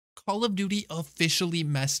Call of Duty officially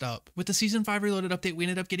messed up. With the Season 5 Reloaded update, we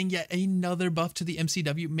ended up getting yet another buff to the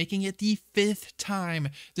MCW, making it the 5th time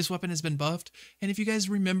this weapon has been buffed. And if you guys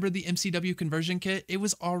remember the MCW conversion kit, it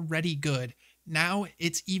was already good. Now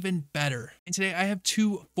it's even better. And today I have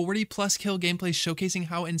two 40+ kill gameplays showcasing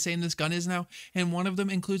how insane this gun is now, and one of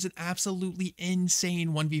them includes an absolutely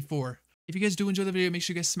insane 1v4. If you guys do enjoy the video, make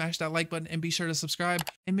sure you guys smash that like button and be sure to subscribe.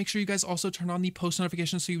 And make sure you guys also turn on the post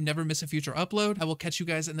notifications so you never miss a future upload. I will catch you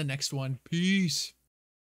guys in the next one. Peace.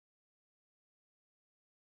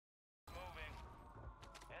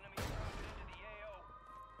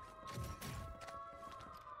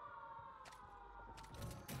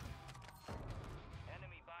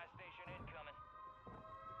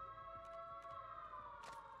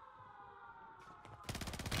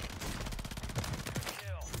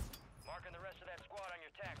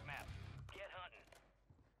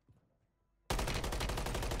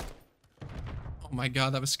 Oh my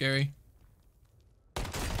god, that was scary.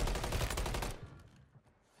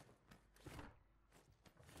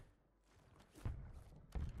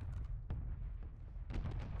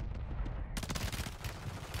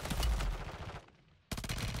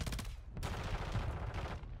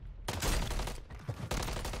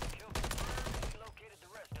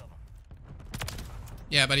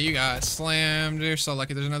 Yeah, buddy, you got slammed. You're so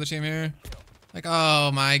lucky there's another team here. Like,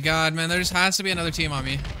 oh my god, man, there just has to be another team on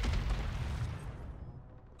me.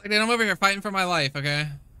 Like, dude, I'm over here fighting for my life, okay?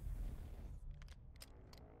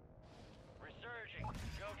 Resurging.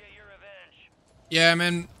 Go get your revenge. Yeah,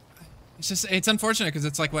 man. It's just, it's unfortunate because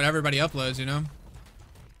it's like what everybody uploads, you know?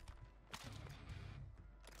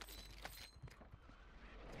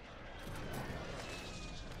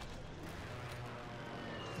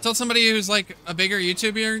 I told somebody who's like a bigger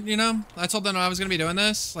YouTuber, you know? I told them I was gonna be doing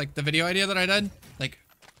this, like the video idea that I did, like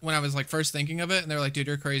when I was like first thinking of it, and they were like, dude,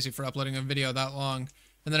 you're crazy for uploading a video that long.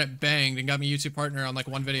 And then it banged and got me YouTube partner on like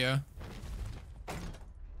one video.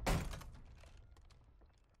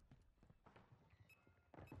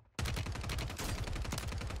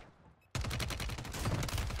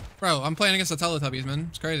 Bro, I'm playing against the Teletubbies, man.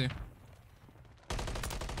 It's crazy.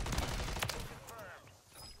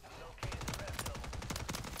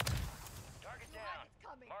 Target down.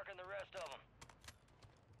 Marking the rest of them.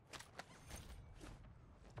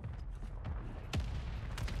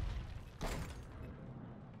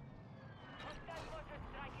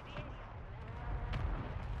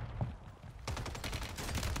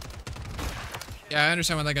 Yeah, I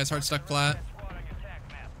understand why that guy's heart stuck flat.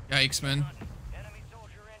 Yikes, man. Enemy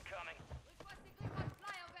soldier incoming.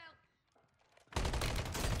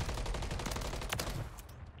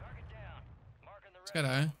 Target down. Marking the This guy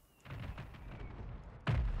die.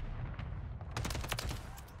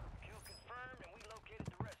 Kill confirmed, and we located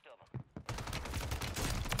the rest of them.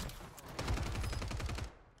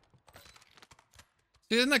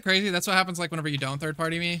 See, isn't that crazy? That's what happens like whenever you don't third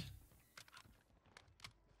party me.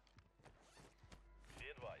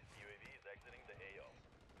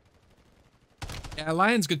 Yeah,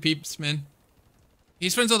 Lion's good peeps, man.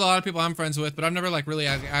 He's friends with a lot of people I'm friends with, but I've never like really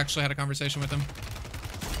actually had a conversation with him.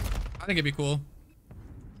 I think it'd be cool.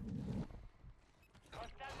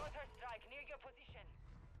 Hostile motor strike near your position.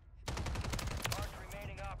 Mark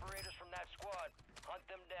remaining operators from that squad. Hunt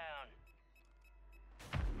them down.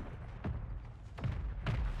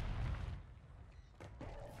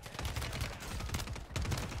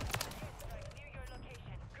 Near your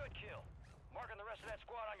location. Good kill. Marking the rest of that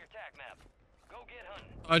squad on your tac map. Go get hunting.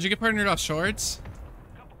 Oh, did you get partnered off shorts?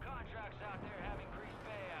 Couple contracts out there have increased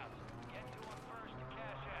payouts. Get to them first to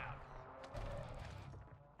cash out.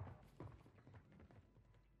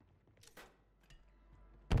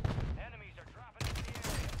 Enemies are dropping into the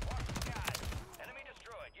area. Watch the skies. Enemy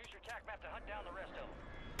destroyed. Use your tac map to hunt down the rest of them.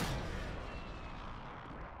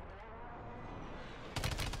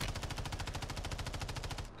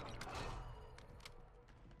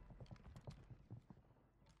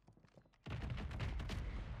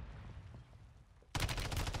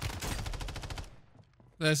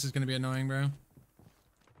 This is gonna be annoying, bro.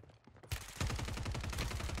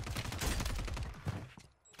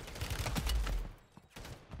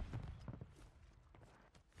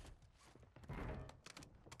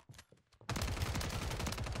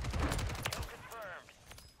 Kill confirmed.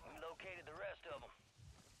 We located the rest of them.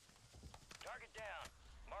 Target down.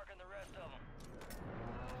 Marking the rest of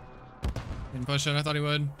them. Didn't push it. I thought he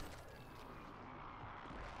would.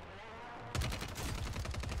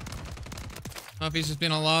 Oh, if he's just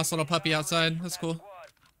being a lost little puppy outside. That's cool.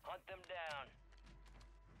 Hunt them down.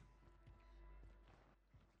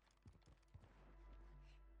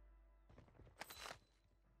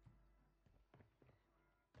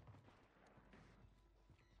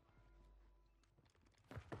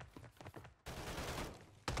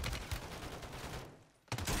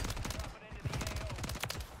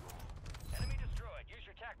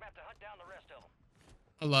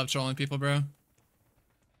 I love trolling people, bro.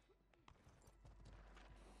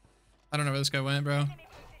 I don't know where this guy went, bro. Enemy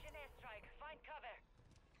precision airstrike. Find cover.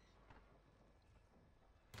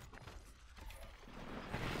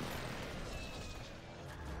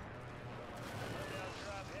 Loadout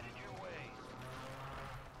drop headed your way.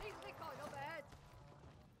 Please recon overhead.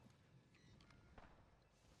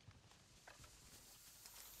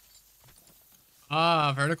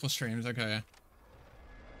 Ah, vertical streams. Okay.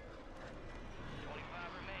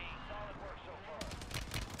 25 remain. Solid work so far.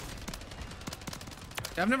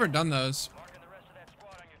 Yeah, I've never done those. Marking the rest of that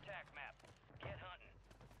squad on your TAC map. Get hunting.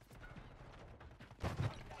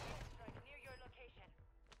 Airstrike near your location.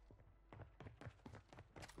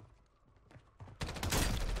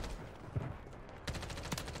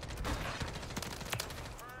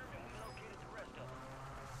 Confirmed, and we located the rest of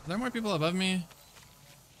them. Are there more people above me?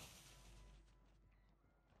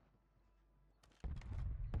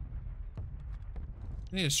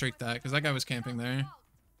 I need to streak that because that guy was camping there.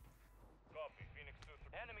 Copy, Phoenix 2.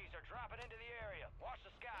 Enemies are dropping into the area. Watch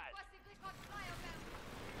the skies. Requesting recon flyover.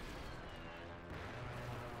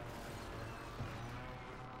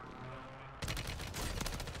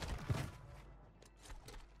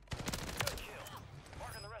 Good kill.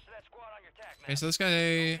 Marking the rest of that squad on your TAC map. Okay, so this guy,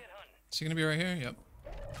 Get hunting. is he gonna be right here? Yep.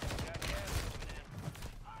 Got gas moving in.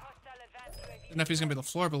 Hostile advanced UAV. Didn't know if he was gonna be the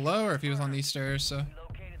floor below or if he was on these stairs. So, We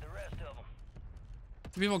located the rest of them.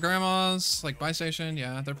 the people, grandmas, like buy station.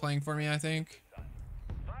 Yeah, they're playing for me. I think.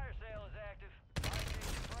 Fire sale is active. Buy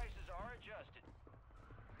station prices are adjusted.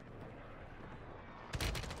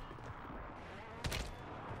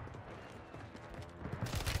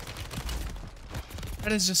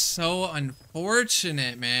 That is just so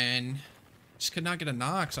unfortunate, man. Just could not get a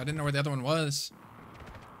knock, so I didn't know where the other one was.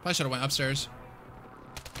 Probably should have went upstairs.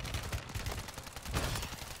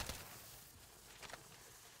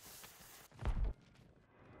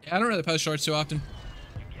 Yeah, I don't really post shorts too often.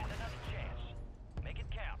 You're getting another chance. Make it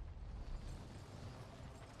count.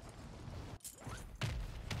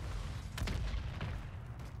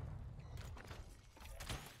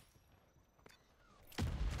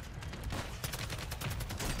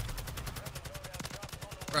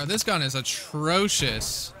 Bro, this gun is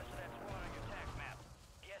atrocious. Rest of that squad on your TAC map.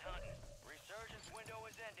 Get hunting. Resurgence window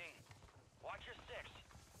is ending. Watch your six.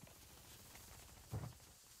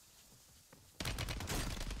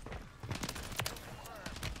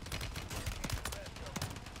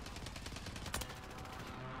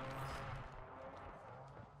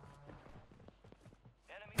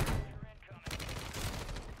 Enemy soldier incoming.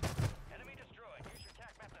 Enemy destroyed. Use your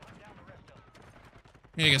TAC map to hunt down the rest of them.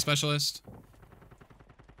 Need to get specialist.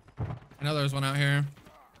 I know there's one out here.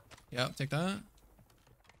 Yep, take that.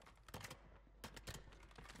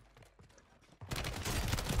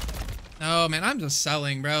 No, man, I'm just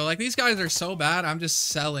selling, bro. Like, these guys are so bad, I'm just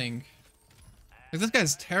selling. Like, this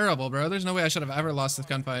guy's terrible, bro. There's no way I should have ever lost this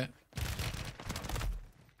gunfight.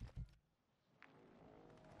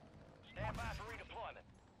 Stand by for redeployment.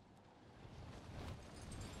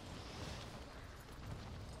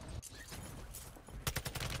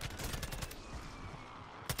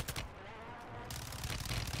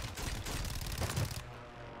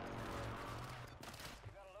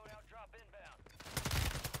 You got a loadout drop inbound.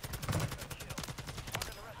 Good kill.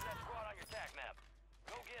 Marking the rest of that squad on your TAC map.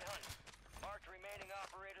 Go get hunting. Marked remaining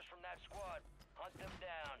operators from that squad. Hunt them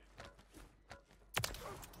down.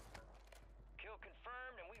 Kill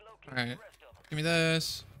confirmed, and we locate Alright. the rest of them. Give me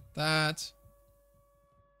this, that.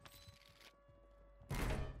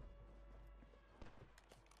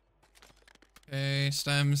 Okay,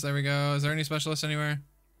 stems, there we go. Is there any specialists anywhere?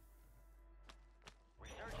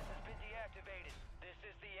 Resurgence has been deactivated. This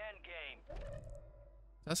is the end game.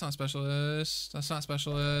 That's not specialist. That's not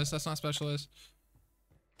specialist. That's not specialist.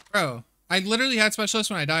 Bro, I literally had specialist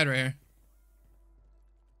when I died right here.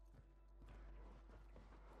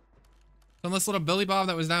 Unless little Billy Bob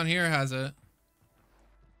that was down here has it.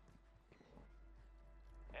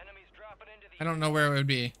 Enemies dropping into the I don't know where it would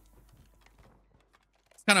be.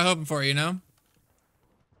 Kind of hoping for it, you know?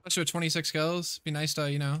 Especially with 26 kills. Be nice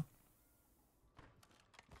to, you know.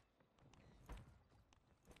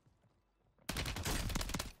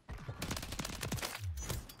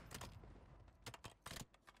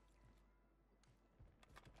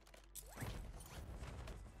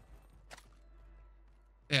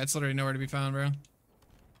 Yeah, it's literally nowhere to be found, bro. At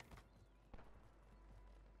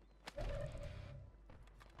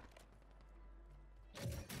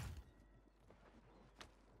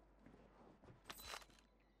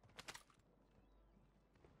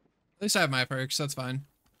least I have my perks, that's fine.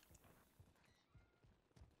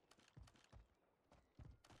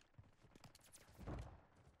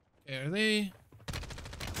 Okay, are they?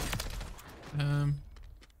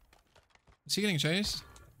 Is he getting chased?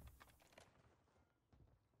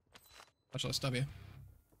 Watch this W.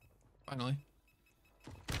 Finally.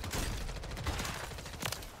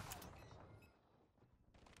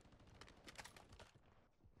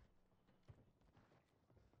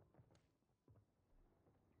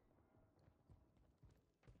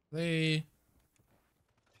 They...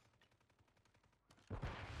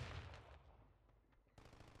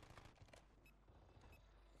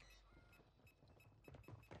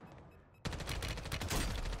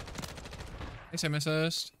 Nice aim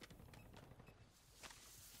assist.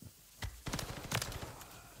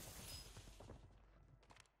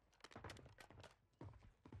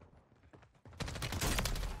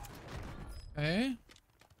 Okay.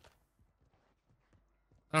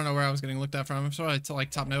 I don't know where I was getting looked at from. I'm sure it's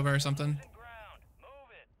like top Nova or something.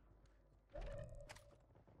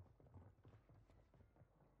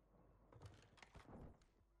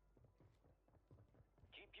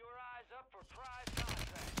 Keep your eyes up for prize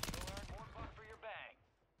contracts. You'll earn more buck for your bang.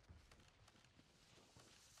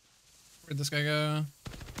 Where'd this guy go?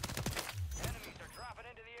 Enemies are dropping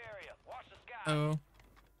into the area. Watch the sky. Oh.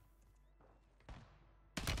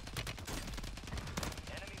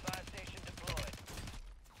 Enemy buy station deployed.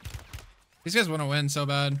 These guys want to win so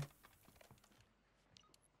bad.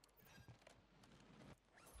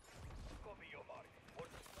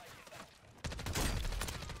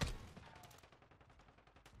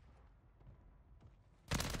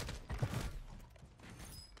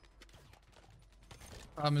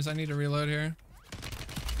 Problem is I need to reload here.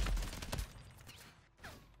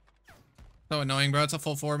 So annoying, bro. It's a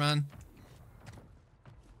full 4, man.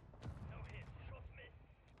 No hit, just miss.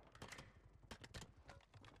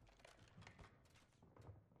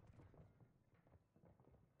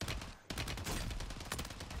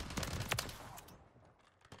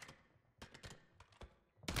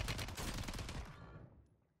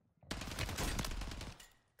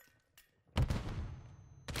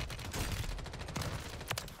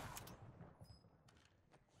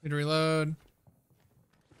 Need to reload.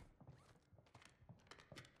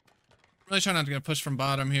 Really trying not to get pushed from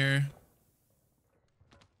bottom here.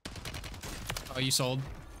 Oh, you sold.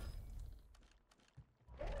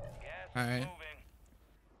 Gas All is right. moving.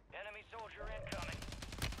 Enemy soldier incoming.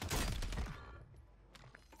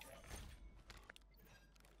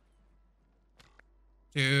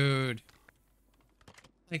 Dude.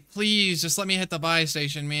 Like, please, just let me hit the buy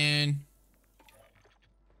station, man.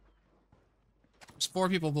 There's 4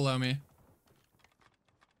 people below me.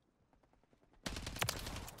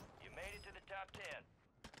 You made it to the top 10.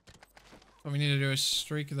 What we need to do is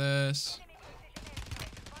streak this. Enemy position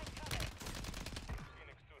airstrike. Find cover.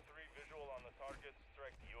 Phoenix 2-3 visual on the target.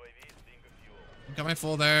 Strike the UAV is being refueled. Got my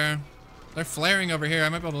full there. They're flaring over here. I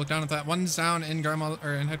might be able to look down at that. One's down in Grandma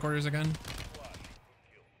or in headquarters again.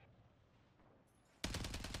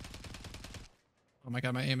 Oh my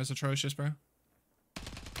god, my aim is atrocious, bro.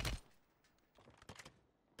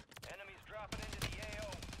 Enemies dropping into the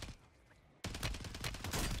AO.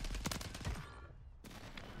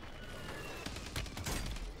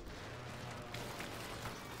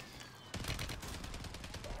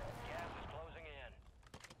 Gas is closing in.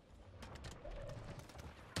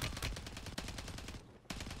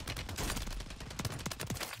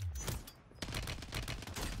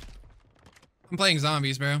 I'm playing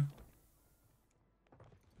zombies, bro.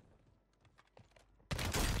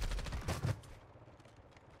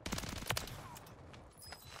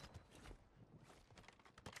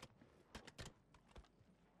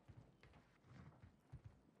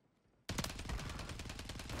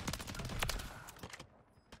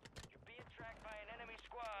 You're being tracked by an enemy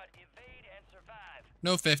squad. Evade and survive.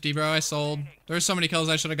 No 50, bro. I sold. There's so many kills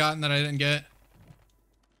I should have gotten that I didn't get.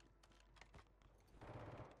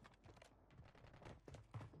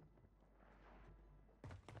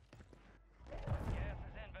 Gas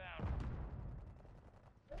is inbound.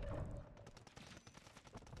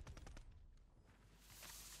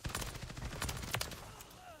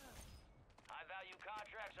 High value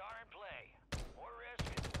contracts are in play. More risk,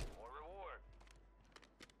 more reward.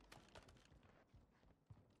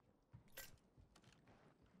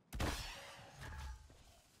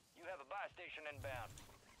 You have a buy station inbound.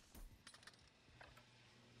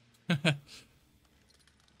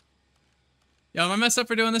 Yo, am I messed up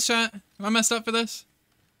for doing this, chat? Am I messed up for this?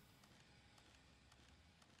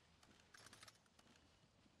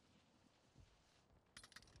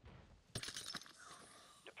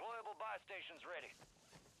 Deployable buy stations ready.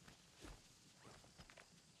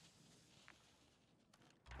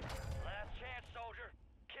 Last chance, soldier.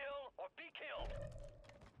 Kill or be killed.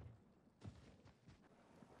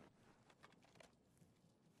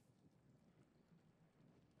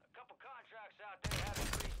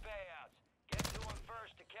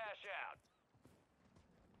 cash out.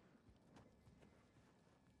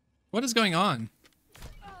 What is going on?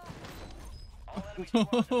 All enemy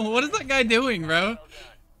squads are What is that guy doing, bro? well done.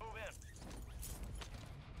 Move in.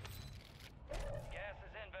 Gas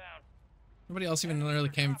is inbound. Nobody else even really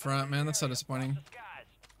came front, man. That's so Area. disappointing. Watch the skies.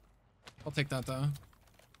 I'll take that though.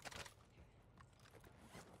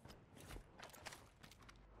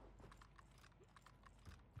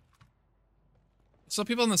 Still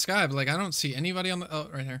people in the sky, but like I don't see anybody on the. Oh,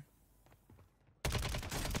 right here.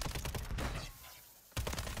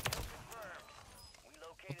 We Up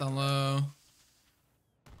located down low.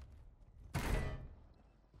 I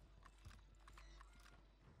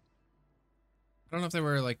don't know if they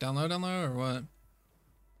were like down low, or what.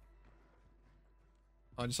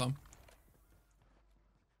 Oh, I just saw him.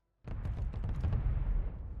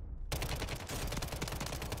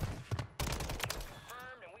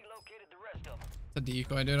 confirmed and we located the rest of them. It's a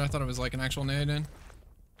decoy, dude. I thought it was like an actual nade, dude.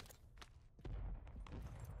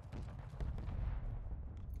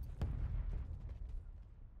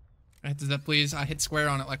 I hit the zip, please. I hit square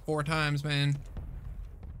on it like 4 times, man.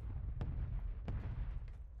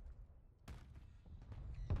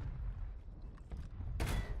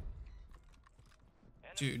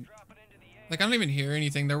 Dude. Dropping into the air. Like, I don't even hear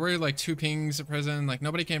anything. There were like 2 pings at prison. Like,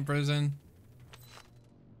 nobody came prison.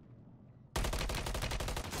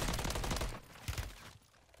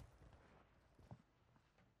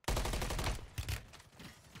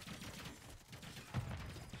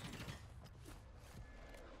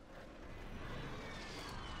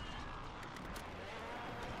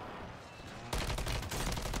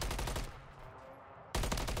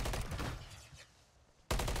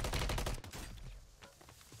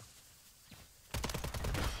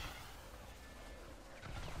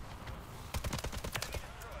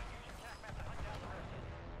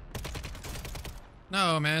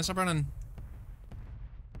 No, man, stop running.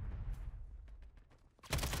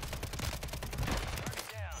 Target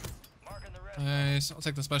down. Marking the rest. Nice. I'll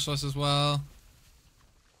take the specialist as well.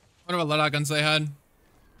 What about Loadout guns they had?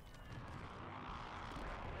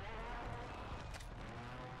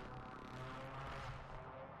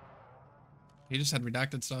 He just had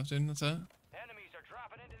redacted stuff, dude. That's it. Enemies are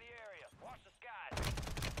dropping into the area. Watch the skies.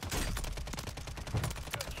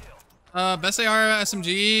 Good kill. Best AR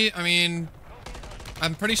SMG. I mean,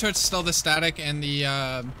 I'm pretty sure it's still the static and the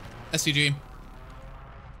STG. Good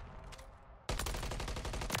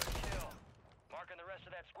kill. Marking the rest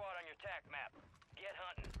of that squad on your tac map. Get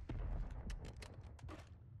hunting.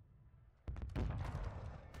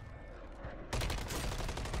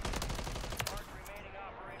 Mark remaining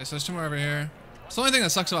operators. Okay, so there's 2 more over here. It's the only thing that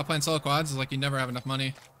sucks about playing solo quads is like you never have enough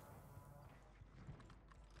money.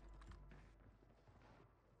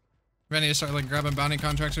 We need to start like grabbing bounty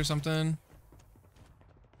contracts or something.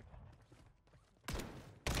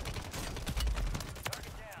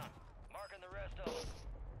 Target down. Marking the rest of them.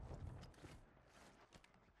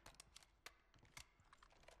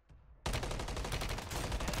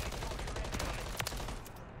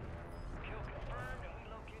 Kill confirmed and we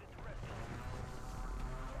located the rest of them.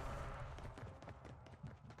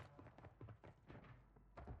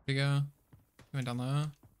 Here you go. Going down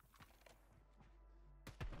low.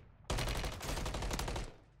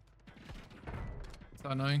 So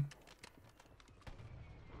annoying.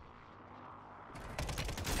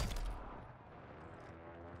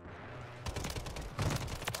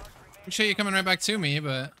 Appreciate you coming right back to me,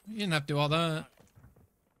 but you didn't have to do all that.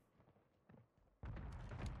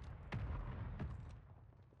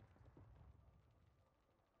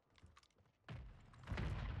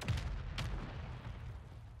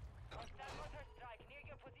 Hostile mortar strike near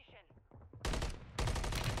your position.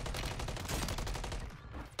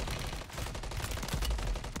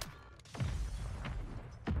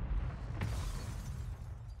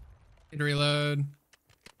 Need to reload.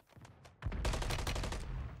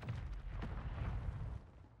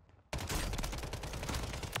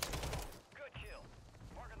 Good kill.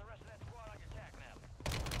 Marking the rest of that squad on your tac map.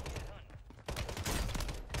 Get hunting.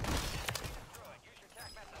 Destroyed. Use your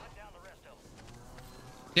tac map to hunt down the rest of them.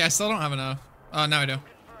 Yeah, I still don't have enough. Oh, now I do.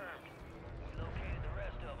 Confirmed. We located the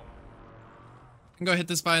rest of them. I can go hit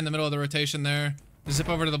this guy in the middle of the rotation there. Zip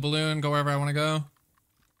over to the balloon, go wherever I want to go. I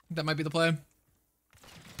think that might be the play.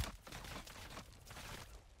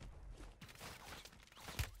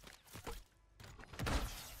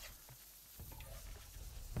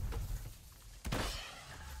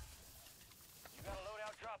 You got a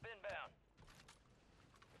loadout drop inbound.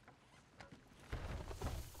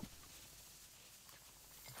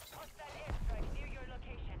 Hostile airstrike near your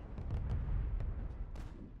location.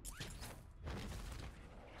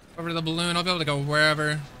 Over to the balloon. I'll be able to go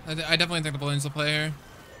wherever. I definitely think the balloon's the play here.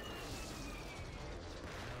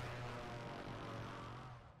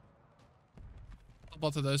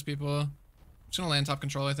 Both of those people. Just gonna land top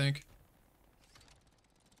control, I think.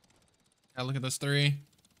 Yeah, look at those three.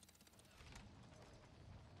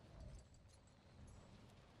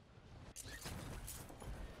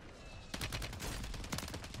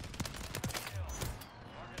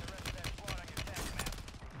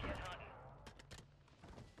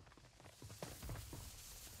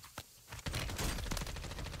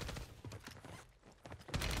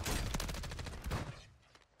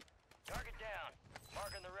 Target down.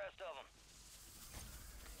 Marking the rest of them.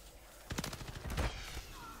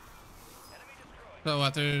 Enemy destroyed. So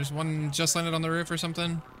what, there's one just landed on the roof or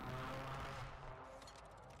something?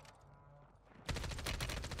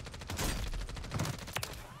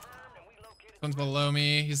 Confirmed, and we located One's below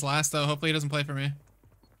me. He's last though. Hopefully he doesn't play for me.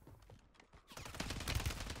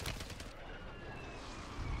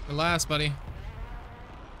 You're last, buddy.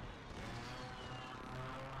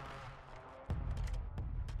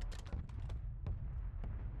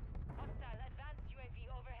 Hostile advanced UAV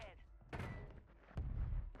overhead.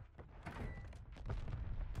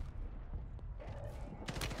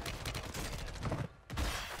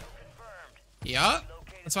 confirmed. Yeah,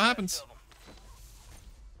 Located that's what the happens. rest of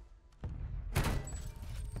 'em.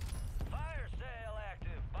 Fire sale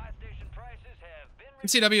active. Buy station prices have been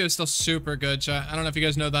MCW is still super good, chat. I don't know if you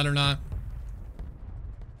guys know that or not.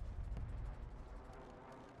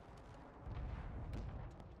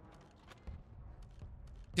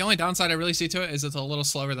 The only downside I really see to it is it's a little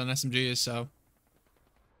slower than SMGs, so.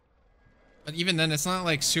 But even then, it's not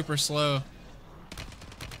like super slow.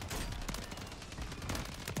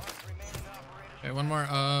 marked remaining operators. Okay, one more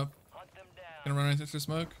up. Hunt them down. Gonna run right through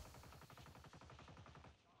smoke.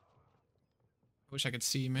 I wish I could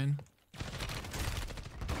see, man.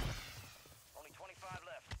 Only 25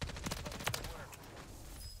 left. Good work.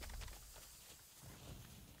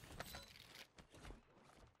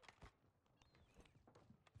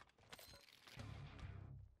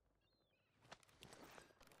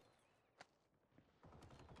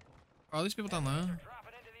 Are all these people down low?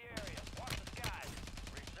 Dropping into the area. Watch the skies.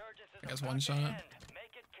 Resurgence is I guess about one to shot. end.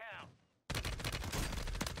 Make it count.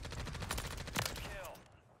 Kill.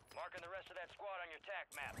 Marking the rest of that squad on your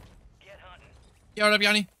tac map. Get hunting. Yo, what up,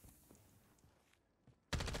 Yanni?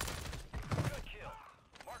 Good kill.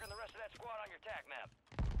 Marking the rest of that squad on your tac map.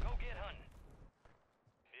 Go get hunting.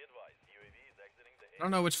 Be advised, UAV is exiting the I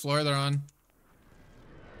don't know which floor they're on.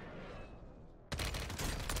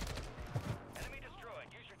 enemy destroyed.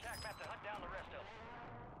 Use your tac map to hunt down the rest of them.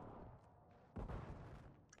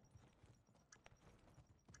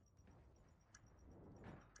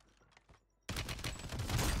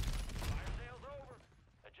 Fire sale's over.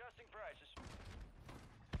 Adjusting prices.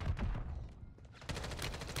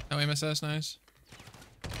 No MSS, nice.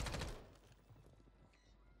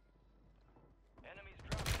 Enemies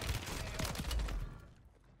dropping into the AO.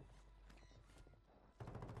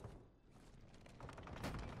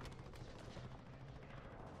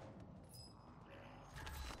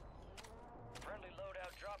 Friendly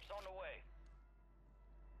loadout drops on the way.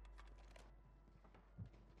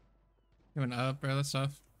 He went up, bro. That's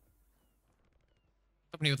tough.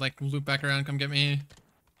 Hoping he would like loop back around, come get me.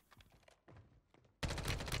 I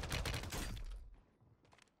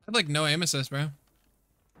had like no aim assist, bro.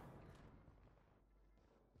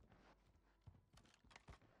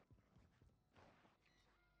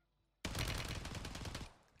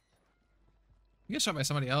 You get shot by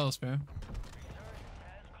somebody else, bro. Resurgence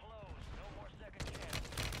has closed. No more second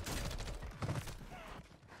chance.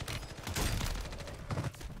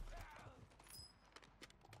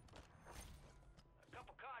 A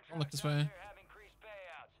couple I'll look contracts this out way. there have increased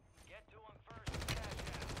payouts. Get to them first and cash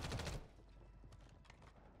out.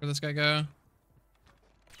 Where'd this guy go?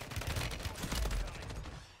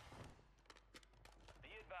 Be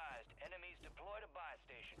advised, enemies deployed a buy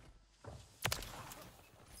station.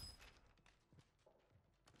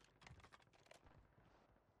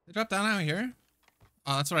 They dropped down out here?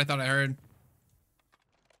 Oh, that's what I thought I heard.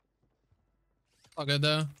 All good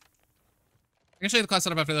though. I can show you the class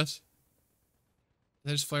setup after this.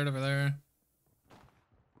 They just flared over there.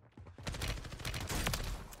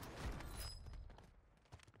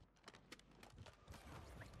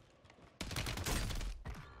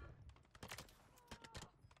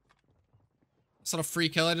 This little free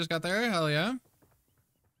kill I just got there. Hell yeah.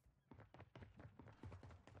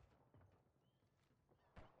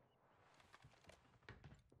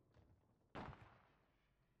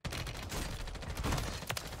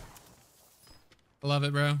 I love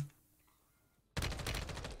it, bro. Enemies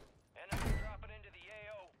dropping into the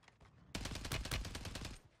AO.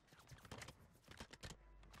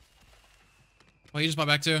 Well, he just bought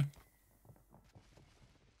back too.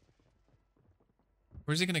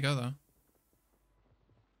 Where's he gonna go though?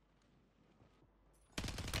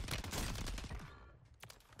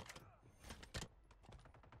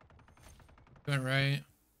 Going right.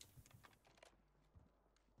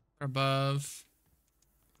 Or above.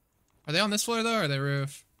 Are they on this floor though, or are they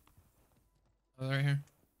roof? Oh, they're right here.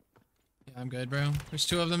 Yeah, I'm good, bro. There's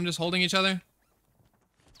two of them just holding each other.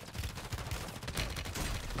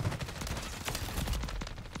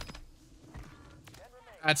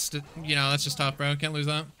 That's, you know, that's just tough, bro. Can't lose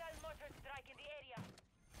that.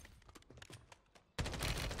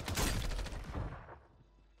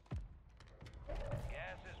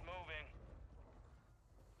 Gas is moving.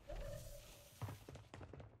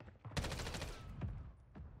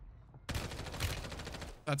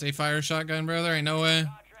 That's a fire shotgun, bro. There ain't no way.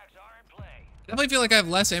 Contracts are in play. Definitely feel like I have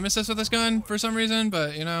less aim assist with this gun for some reason,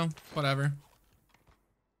 but you know, whatever.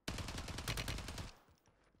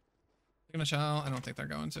 They're gonna shell. I don't think they're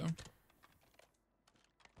going to.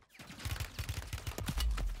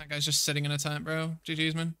 That guy's just sitting in a tent, bro.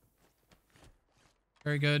 GG's, man.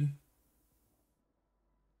 Very good.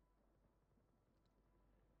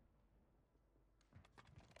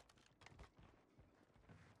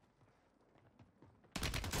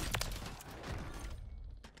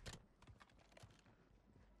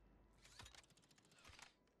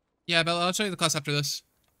 Yeah, Bella, I'll show you the class after this.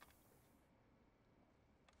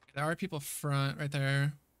 There are people front right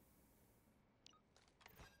there.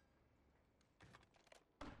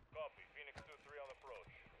 Copy. Phoenix 2-3 on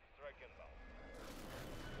approach. Strike inbound.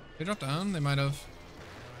 They dropped down? They might have.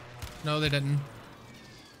 No, they didn't. No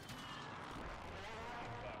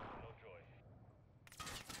joy.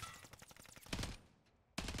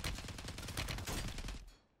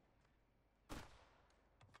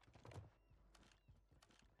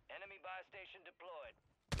 Enemy buy station deployed.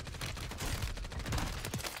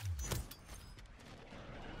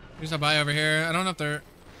 There's a buy over here. I don't know if they're...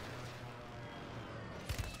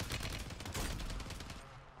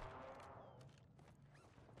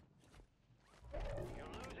 You're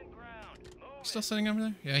losing ground. Move Still sitting over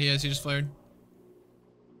there? Yeah, he is. He just flared.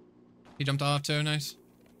 He jumped off too. Nice.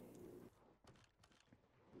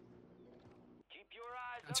 Keep your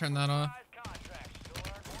eyes I up turned for that off. prize contracts. You'll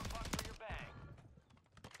earn more bucks for your bang.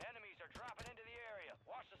 Enemies are dropping into the area.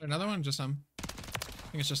 Watch the Is there another one? Just him.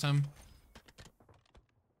 I think it's just him.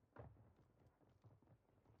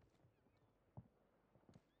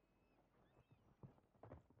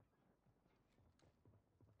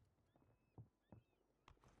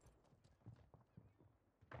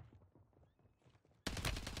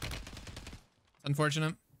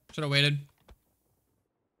 Unfortunate. Should have waited.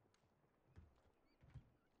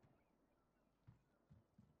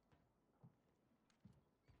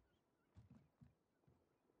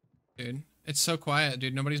 Dude, it's so quiet,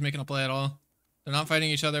 dude. Nobody's making a play at all. They're not fighting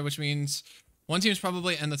each other, which means one team's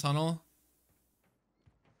probably in the tunnel.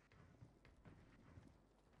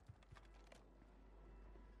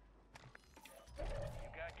 You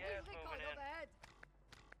got gas moving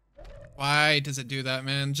in. Why does it do that,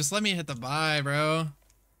 man? Just let me hit the buy, bro.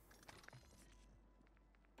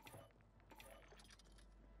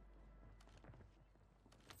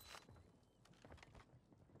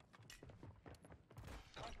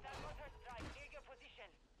 Hostile mortar strike near your position.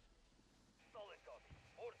 Solid copy.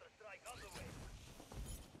 Mortar strike on the way.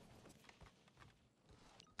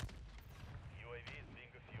 UAV is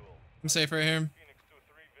being fuel. I'm safe right here. Phoenix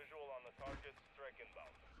 2-3 visual on the target. Strike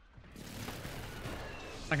inbound.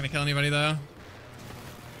 Not gonna kill anybody though.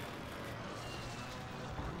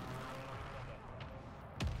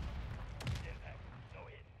 Impact. No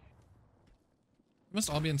hit. They must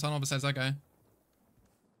all be in tunnel besides that guy.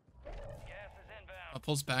 Gas is inbound. Oh,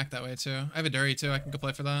 pulls back that way too. I have a Dury too. I can go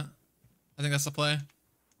play for that. I think that's the play.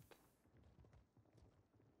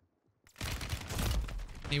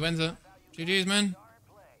 He wins it. GG's, man. Are in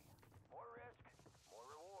play. More risk, more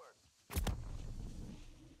reward.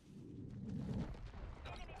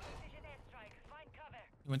 Enemy precision airstrike. Find cover.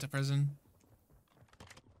 He went to prison.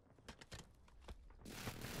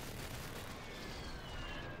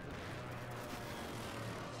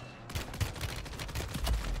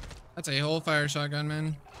 That's a whole fire shotgun,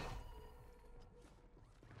 man.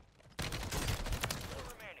 Four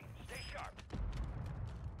remaining. Stay sharp.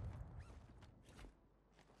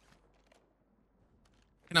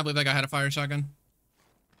 Cannot believe that guy had a fire shotgun.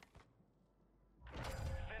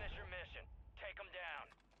 Finish your mission. Take them down.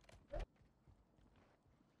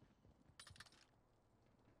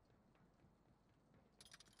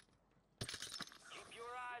 Keep your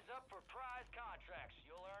eyes up for prize contracts.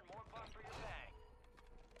 You'll earn more bucks for your bang.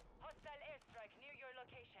 Hostile airstrike near your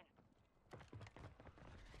location.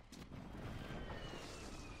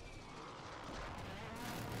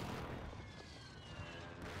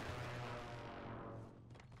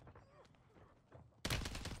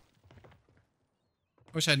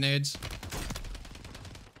 Wish I had nades.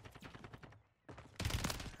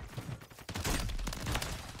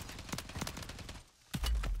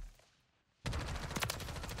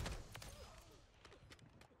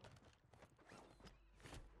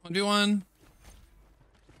 One v one.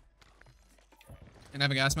 And I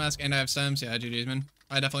have a gas mask and I have stems. Yeah, GG's, man.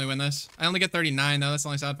 I definitely win this. I only get 39 though. That's the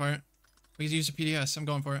only sad part. Please use a PDS. I'm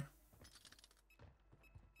going for it.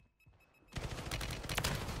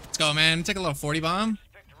 Let's go, man. Take a little 40 bomb.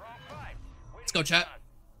 Let's go, chat.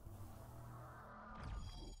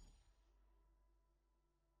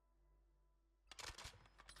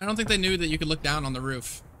 I don't think they knew that you could look down on the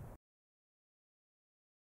roof.